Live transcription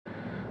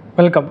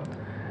Welcome.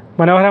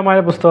 മനോഹരമായ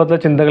പുസ്തകത്തിലെ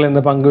ചിന്തകൾ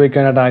ഇന്ന്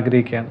പങ്കുവയ്ക്കാനായിട്ട്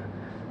ആഗ്രഹിക്കുകയാണ്.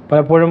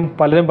 പലപ്പോഴും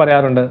പലരും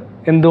പറയാറുണ്ട്,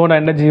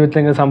 എന്തുകൊണ്ടാണ് എൻ്റെ ജീവിതത്തിൽ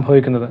ഇങ്ങനെ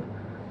സംഭവിക്കുന്നത്?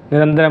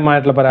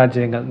 നിരന്തരമായിട്ടുള്ള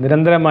പരാജയങ്ങൾ,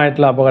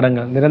 നിരന്തരമായിട്ടുള്ള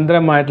അപകടങ്ങൾ,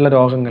 നിരന്തരമായിട്ടുള്ള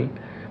രോഗങ്ങൾ,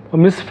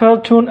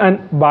 മിസ്ഫോർച്യൂൺ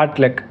ആൻഡ് ബാഡ്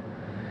ലക്ക്.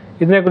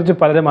 ഇതിനെക്കുറിച്ച്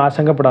പലരും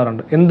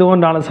ആശങ്കപ്പെടാറുണ്ട്.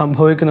 എന്തുകൊണ്ടാണ്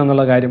സംഭവിക്കുന്നത്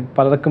എന്നുള്ള കാര്യം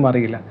പലർക്കും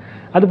അറിയില്ല.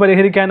 അത്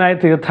പരിഹരിക്കാനായി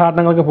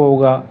തീർത്ഥാടനങ്ങൾക്ക്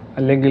പോവുക,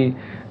 അല്ലെങ്കിൽ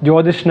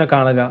ജ്യോതിഷനെ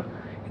കാണുക,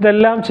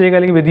 ഇതെല്ലാം ചെയ്യുക,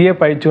 അല്ലെങ്കിൽ വിധിയെ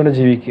പഴിച്ചുകൊണ്ട്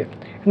ജീവിക്കുക.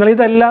 എന്നാൽ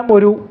ഇതെല്ലാം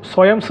ഒരു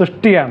സ്വയം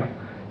സൃഷ്ടിയാണ്,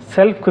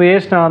 സെൽഫ്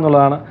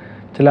ക്രിയേഷനാണെന്നുള്ളതാണ്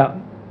ചില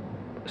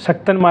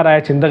ശക്തന്മാരായ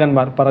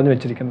ചിന്തകന്മാർ പറഞ്ഞു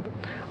വെച്ചിരിക്കുന്നത്.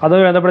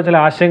 അതുമായി ബന്ധപ്പെട്ട ചില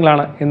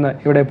ആശയങ്ങളാണ് ഇന്ന്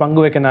ഇവിടെ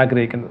പങ്കുവയ്ക്കാൻ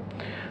ആഗ്രഹിക്കുന്നത്.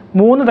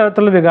 3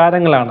 തരത്തിലുള്ള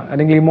വികാരങ്ങളാണ്,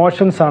 അല്ലെങ്കിൽ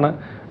ഇമോഷൻസാണ്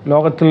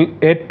ലോകത്തിൽ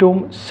ഏറ്റവും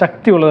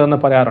ശക്തിയുള്ളതെന്ന്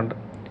പറയാറുണ്ട്.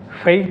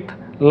 Faith,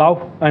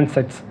 love and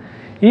sex.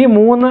 ഈ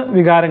 3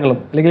 വികാരങ്ങളും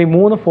അല്ലെങ്കിൽ ഈ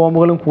 3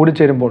 ഫോമുകളും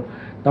കൂടിച്ചേരുമ്പോൾ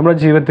നമ്മുടെ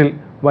ജീവിതത്തിൽ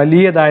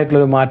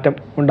വലിയതായിട്ടുള്ളൊരു മാറ്റം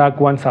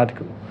ഉണ്ടാക്കുവാൻ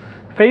സാധിക്കുന്നു.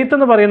 ഫെയ്ത്ത്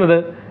എന്ന് പറയുന്നത്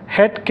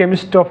ഹെഡ്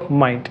കെമിസ്റ്റ് ഓഫ്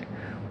മൈൻഡ്,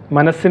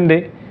 മനസ്സിൻ്റെ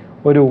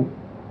ഒരു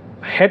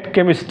ഹെഡ്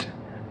കെമിസ്റ്റ്,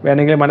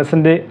 വേണമെങ്കിൽ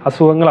മനസ്സിൻ്റെ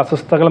അസുഖങ്ങൾ,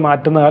 അസ്വസ്ഥതകൾ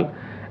മാറ്റുന്ന ആൾ,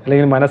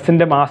 അല്ലെങ്കിൽ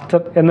മനസ്സിൻ്റെ മാസ്റ്റർ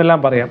എന്നെല്ലാം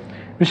പറയാം.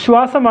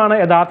 വിശ്വാസമാണ്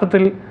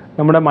യഥാർത്ഥത്തിൽ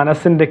നമ്മുടെ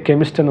മനസ്സിൻ്റെ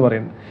കെമിസ്റ്റ് എന്ന്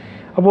പറയുന്നത്.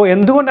 അപ്പോൾ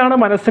എന്തുകൊണ്ടാണ്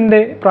മനസ്സിൻ്റെ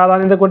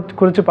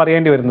പ്രാധാന്യത്തെക്കുറിച്ച്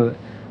പറയേണ്ടി വരുന്നത്?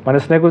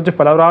 മനസ്സിനെക്കുറിച്ച്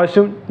പല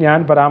പ്രാവശ്യം ഞാൻ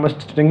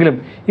പരാമർശിച്ചിട്ടെങ്കിലും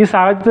ഈ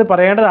സാഹചര്യത്തിൽ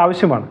പറയേണ്ടത്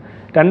ആവശ്യമാണ്.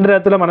 2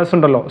 തരത്തിലുള്ള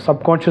മനസ്സുണ്ടല്ലോ,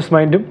 സബ് കോൺഷ്യസ്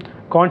മൈൻഡും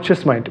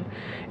കോൺഷ്യസ് മൈൻഡും.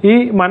 ഈ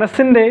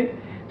മനസ്സിൻ്റെ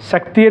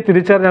ശക്തിയെ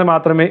തിരിച്ചറിഞ്ഞാൽ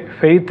മാത്രമേ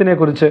ഫെയ്ത്തിനെ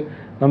കുറിച്ച്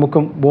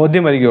നമുക്കും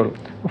ബോധ്യം വരികയുള്ളൂ.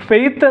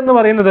 ഫെയ്ത്ത് എന്ന്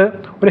പറയുന്നത്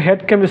ഒരു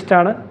ഹെഡ്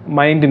കെമിസ്റ്റാണ്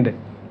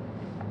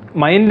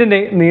മൈൻഡിൻ്റെ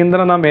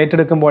നിയന്ത്രണം നാം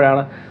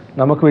ഏറ്റെടുക്കുമ്പോഴാണ്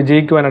നമുക്ക്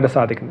വിജയിക്കുവാനായിട്ട്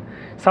സാധിക്കുന്നത്.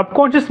 സബ്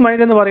കോൺഷ്യസ്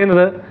മൈൻഡ് എന്ന്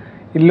പറയുന്നത്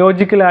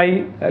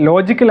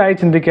ലോജിക്കലായി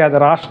ചിന്തിക്കാതെ,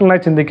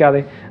 റാഷണലായി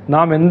ചിന്തിക്കാതെ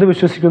നാം എന്ത്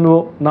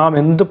വിശ്വസിക്കുന്നുവോ, നാം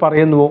എന്ത്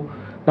പറയുന്നുവോ,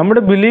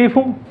 നമ്മുടെ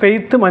ബിലീഫും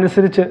ഫെയ്ത്തും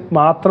അനുസരിച്ച്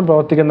മാത്രം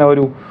പ്രവർത്തിക്കുന്ന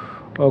ഒരു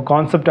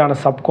കോൺസെപ്റ്റാണ്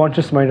സബ്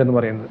കോൺഷ്യസ് മൈൻഡ് എന്ന്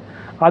പറയുന്നത്.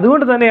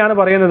 അതുകൊണ്ട് തന്നെയാണ്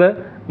പറയുന്നത്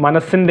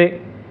മനസ്സിൻ്റെ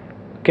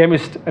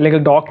കെമിസ്റ്റ് അല്ലെങ്കിൽ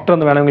ഡോക്ടർ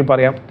എന്ന് വേണമെങ്കിൽ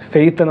പറയാം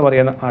ഫെയ്ത്ത് എന്ന്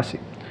പറയുന്ന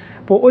ആശയം.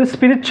 അപ്പോൾ ഒരു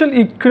സ്പിരിച്വൽ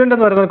ഇക്വലൻ്റ്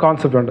എന്ന് പറയുന്ന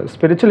കോൺസെപ്റ്റ് ഉണ്ട്.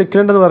 സ്പിരിച്വൽ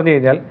ഇക്വലൻ്റ് എന്ന് പറഞ്ഞു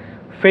കഴിഞ്ഞാൽ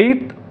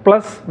ഫെയ്ത്ത്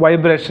പ്ലസ്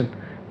വൈബ്രേഷൻ.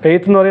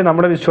 ഫെയ്ത്ത് എന്ന് പറയുന്നത്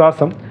നമ്മുടെ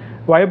വിശ്വാസം,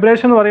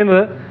 വൈബ്രേഷൻ എന്ന്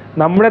പറയുന്നത്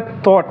നമ്മുടെ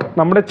തോട്ട്,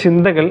 നമ്മുടെ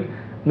ചിന്തകൾ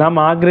നാം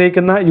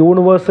ആഗ്രഹിക്കുന്ന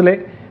യൂണിവേഴ്സിലെ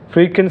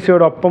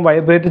ഫ്രീക്വൻസിയോടൊപ്പം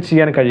വൈബ്രേറ്റ്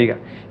ചെയ്യാൻ കഴിയുക.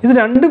 ഇത്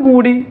രണ്ടും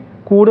കൂടി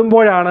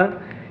കൂടുമ്പോഴാണ്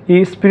ഈ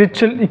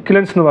സ്പിരിച്വൽ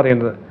ഇക്വലൻസ് എന്ന്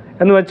പറയുന്നത്.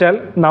 എന്ന് വെച്ചാൽ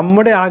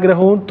നമ്മുടെ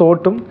ആഗ്രഹവും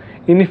തോട്ടും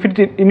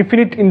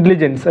ഇൻഫിനിറ്റ്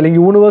ഇൻ്റലിജൻസ് അല്ലെങ്കിൽ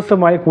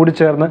യൂണിവേഴ്സുമായി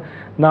കൂടിച്ചേർന്ന്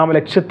നാം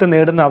ലക്ഷ്യത്തെ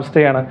നേടുന്ന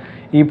അവസ്ഥയാണ്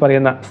ഈ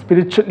പറയുന്ന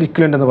സ്പിരിച്വൽ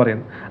ഇക്വലൻ്റ് എന്ന്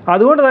പറയുന്നത്.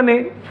 അതുകൊണ്ട് തന്നെ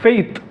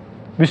ഫെയ്ത്ത്,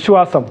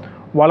 വിശ്വാസം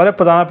വളരെ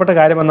പ്രധാനപ്പെട്ട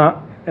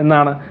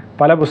എന്നാണ്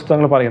പല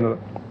പുസ്തകങ്ങൾ പറയുന്നത്.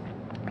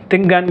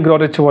 തിങ്ക് ആൻഡ് ഗ്രോ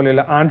റിച്ച്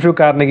പോലെയുള്ള ആൻഡ്രൂ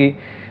കാർനെഗി,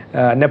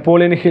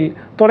 നെപ്പോളിയൻ ഹിൽ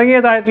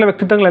തുടങ്ങിയതായിട്ടുള്ള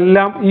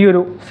വ്യക്തിത്വങ്ങളെല്ലാം ഈ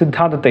ഒരു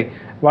സിദ്ധാന്തത്തെ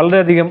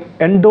വളരെയധികം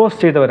എൻഡോസ്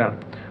ചെയ്തവരാണ്.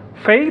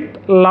 ഫെയ്ത്ത്,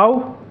 ലവ്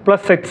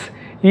പ്ലസ് സെക്സ്,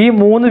 ഈ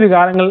 3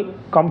 വികാരങ്ങൾ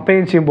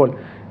കമ്പൈൻ ചെയ്യുമ്പോൾ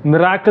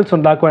മിറാക്കിൾസ്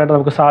ഉണ്ടാക്കുവാനായിട്ട്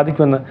നമുക്ക്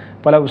സാധിക്കുമെന്ന്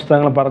പല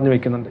പുസ്തകങ്ങളും പറഞ്ഞു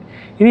വയ്ക്കുന്നുണ്ട്.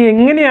 ഇനി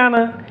എങ്ങനെയാണ്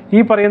ഈ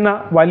പറയുന്ന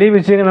വലിയ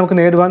വിജയങ്ങൾ നമുക്ക്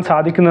നേടുവാൻ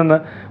സാധിക്കുന്നതെന്ന്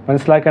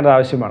മനസ്സിലാക്കേണ്ടത്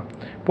ആവശ്യമാണ്.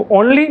 ഇപ്പോൾ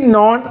only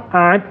non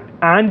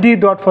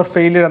antidote four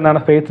failure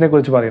എന്നാണ് ഫെയ്ത്തിനെ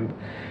കുറിച്ച് പറയുന്നത്.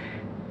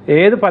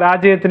 ഏത്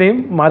പരാജയത്തിനെയും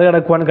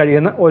മറികടക്കുവാൻ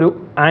കഴിയുന്ന ഒരു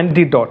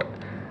ആൻറ്റിഡോട്ട്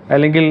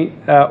അല്ലെങ്കിൽ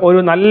ഒരു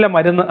നല്ല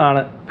മരുന്ന്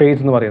ആണ്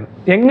ഫെയ്ത്ത് എന്ന് പറയുന്നത്.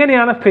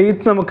 എങ്ങനെയാണ്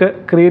ഫെയ്ത്ത് നമുക്ക്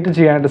ക്രിയേറ്റ്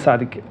ചെയ്യാനായിട്ട്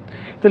സാധിക്കുക?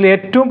 ഇതിൽ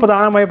ഏറ്റവും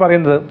പ്രധാനമായി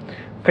പറയുന്നത്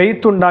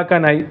ഫെയ്ത്ത്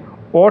ഉണ്ടാക്കാനായി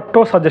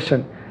ഓട്ടോ സജഷൻ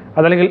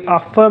അതല്ലെങ്കിൽ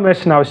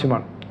അഫർമേഷൻ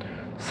ആവശ്യമാണ്.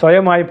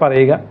 സ്വയമായി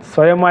പറയുക,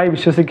 സ്വയമായി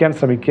വിശ്വസിക്കാൻ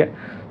ശ്രമിക്കുക,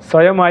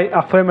 സ്വയമായി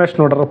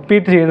അഫർമേഷനോടെ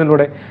റിപ്പീറ്റ്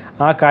ചെയ്യുന്നതിലൂടെ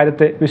ആ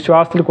കാര്യത്തെ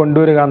വിശ്വാസത്തിൽ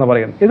കൊണ്ടുവരിക എന്ന്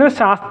പറയുന്നത്. ഇതിന്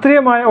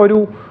ശാസ്ത്രീയമായ ഒരു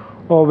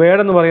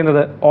വേർഡെന്ന്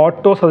പറയുന്നത്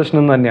ഓട്ടോ സജഷൻ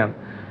എന്ന് തന്നെയാണ്.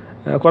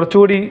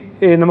 കുറച്ചുകൂടി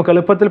നമുക്ക്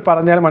എളുപ്പത്തിൽ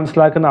പറഞ്ഞാൽ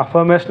മനസ്സിലാക്കുന്ന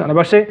അഫർമേഷനാണ്.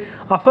 പക്ഷേ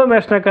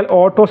അഫർമേഷനേക്കാൾ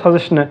ഓട്ടോ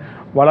സജഷന്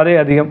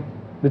വളരെയധികം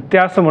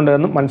വ്യത്യാസമുണ്ട്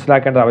എന്ന്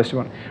മനസ്സിലാക്കേണ്ടത്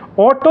ആവശ്യമാണ്.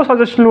 ഓട്ടോ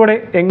സജഷനിലൂടെ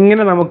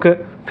എങ്ങനെ നമുക്ക്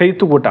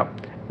ഫെയ്ത്ത് കൂട്ടാം,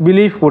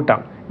 ബിലീഫ് കൂട്ടാം,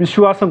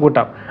 വിശ്വാസം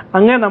കൂട്ടാം,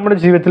 അങ്ങനെ നമ്മുടെ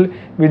ജീവിതത്തിൽ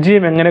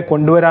വിജയം എങ്ങനെ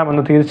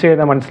കൊണ്ടുവരാമെന്ന്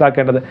തീർച്ചയായും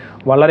മനസ്സിലാക്കേണ്ടത്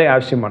വളരെ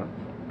ആവശ്യമാണ്.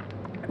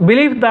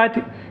 Believe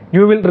that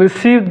you will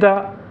receive the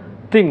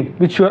thing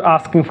which you are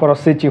asking for or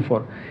സീച്ചിങ്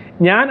four.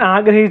 ഞാൻ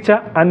ആഗ്രഹിച്ച,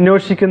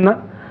 അന്വേഷിക്കുന്ന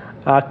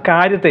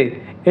കാര്യത്തെ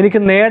എനിക്ക്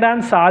നേടാൻ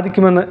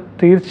സാധിക്കുമെന്ന്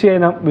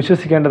തീർച്ചയായും നാം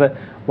വിശ്വസിക്കേണ്ടത്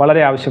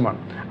വളരെ ആവശ്യമാണ്.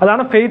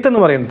 അതാണ് ഫെയ്ത്ത്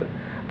എന്ന് പറയുന്നത്.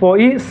 അപ്പോൾ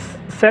ഈ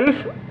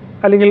സെൽഫ്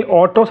അല്ലെങ്കിൽ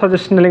ഓട്ടോ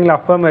സജഷൻ അല്ലെങ്കിൽ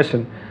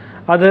അഫർമേഷൻ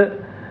അത്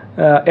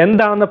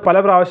എന്താണെന്ന് പല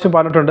പ്രാവശ്യം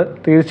പറഞ്ഞിട്ടുണ്ട്.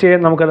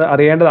 തീർച്ചയായും നമുക്കത്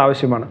അറിയേണ്ടത്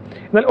ആവശ്യമാണ്.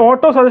 എന്നാൽ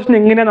ഓട്ടോ സജഷൻ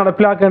എങ്ങനെയാണ്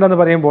നടപ്പിലാക്കേണ്ടതെന്ന്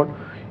പറയുമ്പോൾ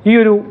ഈ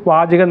ഒരു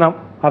വാചകം നാം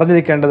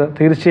അറിഞ്ഞിരിക്കേണ്ടത്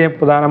തീർച്ചയായും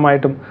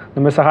പ്രധാനമായിട്ടും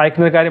നമ്മെ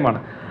സഹായിക്കുന്ന ഒരു കാര്യമാണ്.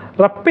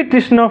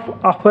 Repetition of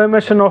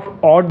affirmation of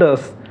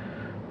orders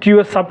to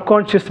your sub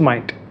conscious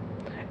mind,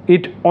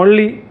 it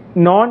only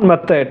non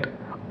method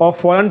of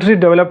voluntary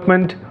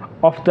development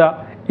of the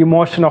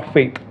emotion of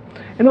faith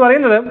എന്ന്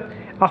പറയുന്നത്.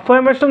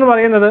 അഫർമേഷൻ എന്ന്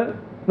പറയുന്നത്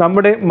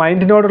നമ്മുടെ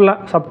മൈൻഡിനോടുള്ള,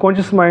 സബ്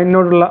കോൺഷ്യസ്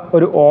മൈൻഡിനോടുള്ള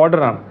ഒരു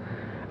ഓർഡറാണ്.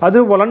 അത്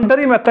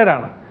വോളണ്ടറി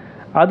മെത്തേഡാണ്.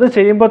 അത്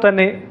ചെയ്യുമ്പോൾ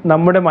തന്നെ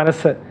നമ്മുടെ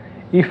മനസ്സ്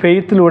ഈ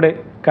ഫെയ്ത്തിലൂടെ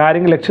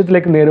കാര്യങ്ങൾ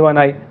ലക്ഷ്യത്തിലേക്ക്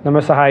നേടുവാനായി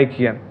നമ്മെ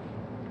സഹായിക്കുകയാണ്.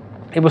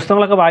 ഈ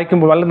പുസ്തകങ്ങളൊക്കെ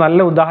വായിക്കുമ്പോൾ വളരെ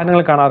നല്ല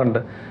ഉദാഹരണങ്ങൾ കാണാറുണ്ട്.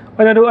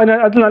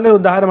 അതിൽ നല്ലൊരു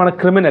ഉദാഹരണമാണ്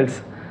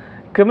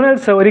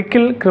ക്രിമിനൽസ്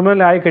ഒരിക്കൽ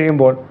ക്രിമിനലായി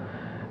കഴിയുമ്പോൾ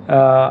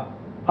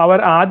അവർ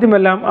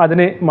ആദ്യമെല്ലാം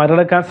അതിനെ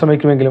മറികടക്കാൻ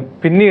ശ്രമിക്കുമെങ്കിലും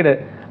പിന്നീട്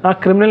ആ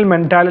ക്രിമിനൽ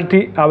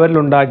മെൻറ്റാലിറ്റി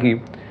അവരിലുണ്ടാകുകയും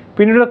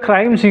പിന്നീട്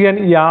ക്രൈം ചെയ്യാൻ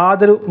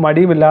യാതൊരു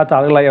മടിയുമില്ലാത്ത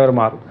ആളുകളായി അവർ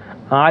മാറും.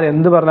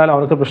 ആരെന്ത് പറഞ്ഞാലും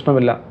അവർക്ക്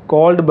പ്രശ്നമില്ല.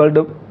 കോൾഡ്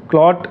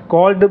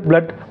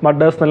ബ്ലഡ്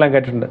മർഡേഴ്സ് എന്നെല്ലാം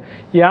കേട്ടിട്ടുണ്ട്.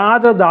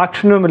 യാതൊരു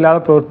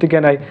ദാക്ഷിണ്യവുമില്ലാതെ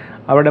പ്രവർത്തിക്കാനായി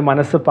അവരുടെ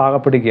മനസ്സ്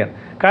പാകപ്പെടുകയാണ്.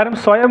 കാരണം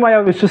സ്വയമായി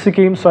അവർ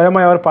വിശ്വസിക്കുകയും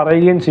സ്വയമായി അവർ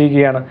പറയുകയും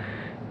ചെയ്യുകയാണ്,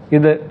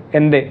 ഇത്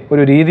എൻ്റെ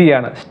ഒരു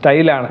രീതിയാണ്,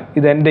 സ്റ്റൈലാണ്,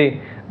 ഇതെൻ്റെ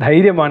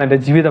ധൈര്യമാണ്, എൻ്റെ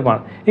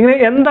ജീവിതമാണ്. ഇങ്ങനെ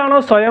എന്താണോ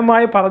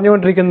സ്വയമായി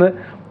പറഞ്ഞുകൊണ്ടിരിക്കുന്നത്,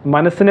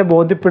 മനസ്സിനെ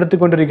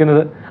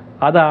ബോധ്യപ്പെടുത്തിക്കൊണ്ടിരിക്കുന്നത്,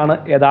 അതാണ്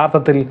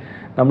യഥാർത്ഥത്തിൽ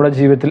നമ്മുടെ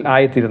ജീവിതത്തിൽ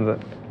ആയിത്തീരുന്നത്.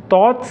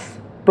 Thoughts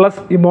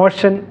plus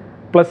emotion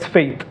plus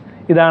faith,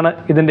 ഇതാണ്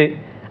ഇതിൻ്റെ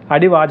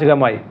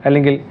അടിവാചകമായി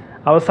അല്ലെങ്കിൽ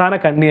അവസാന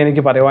കണ്ണി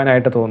എനിക്ക്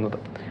പറയുവാനായിട്ട് തോന്നുന്നത്.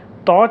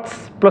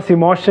 Thoughts plus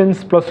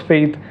emotions plus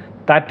faith,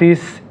 that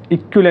is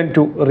equivalent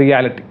to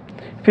reality.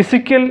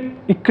 Physical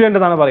equivalent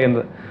എന്നാണ്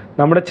പറയുന്നത്.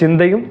 നമ്മുടെ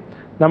ചിന്തയും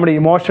നമ്മുടെ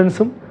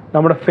ഇമോഷൻസും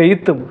നമ്മുടെ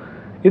ഫെയ്ത്തും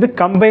ഇത്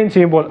കമ്പൈൻ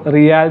ചെയ്യുമ്പോൾ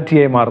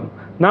റിയാലിറ്റിയായി മാറുന്നു.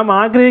 നാം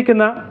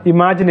ആഗ്രഹിക്കുന്ന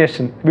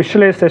ഇമാജിനേഷൻ,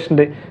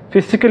 വിഷ്വലൈസേഷൻ്റെ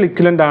ഫിസിക്കൽ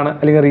ഇക്വലൻ്റ് ആണ്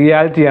അല്ലെങ്കിൽ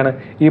റിയാലിറ്റിയാണ്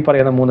ഈ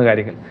പറയുന്ന 3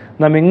 കാര്യങ്ങൾ.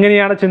 നാം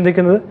എങ്ങനെയാണ്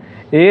ചിന്തിക്കുന്നത്,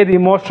 ഏത്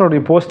ഇമോഷനോട്,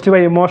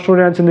 പോസിറ്റീവായ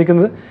ഇമോഷനോടെയാണ്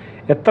ചിന്തിക്കുന്നത്,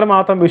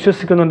 എത്രമാത്രം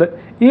വിശ്വസിക്കുന്നുണ്ട്,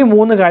 ഈ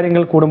 3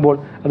 കാര്യങ്ങൾ കൂടുമ്പോൾ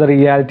അത്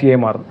റിയാലിറ്റിയായി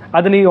മാറും.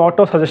 അതിന് ഈ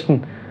ഓട്ടോ സജഷൻ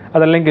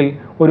അതല്ലെങ്കിൽ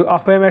ഒരു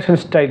അഫർമേഷൻ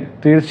സ്റ്റൈൽ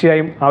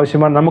തീർച്ചയായും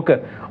ആവശ്യമാണ്. നമുക്ക്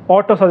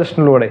ഓട്ടോ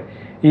സജഷനിലൂടെ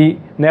ഈ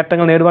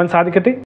നേട്ടങ്ങൾ നേടുവാൻ സാധിക്കട്ടെ.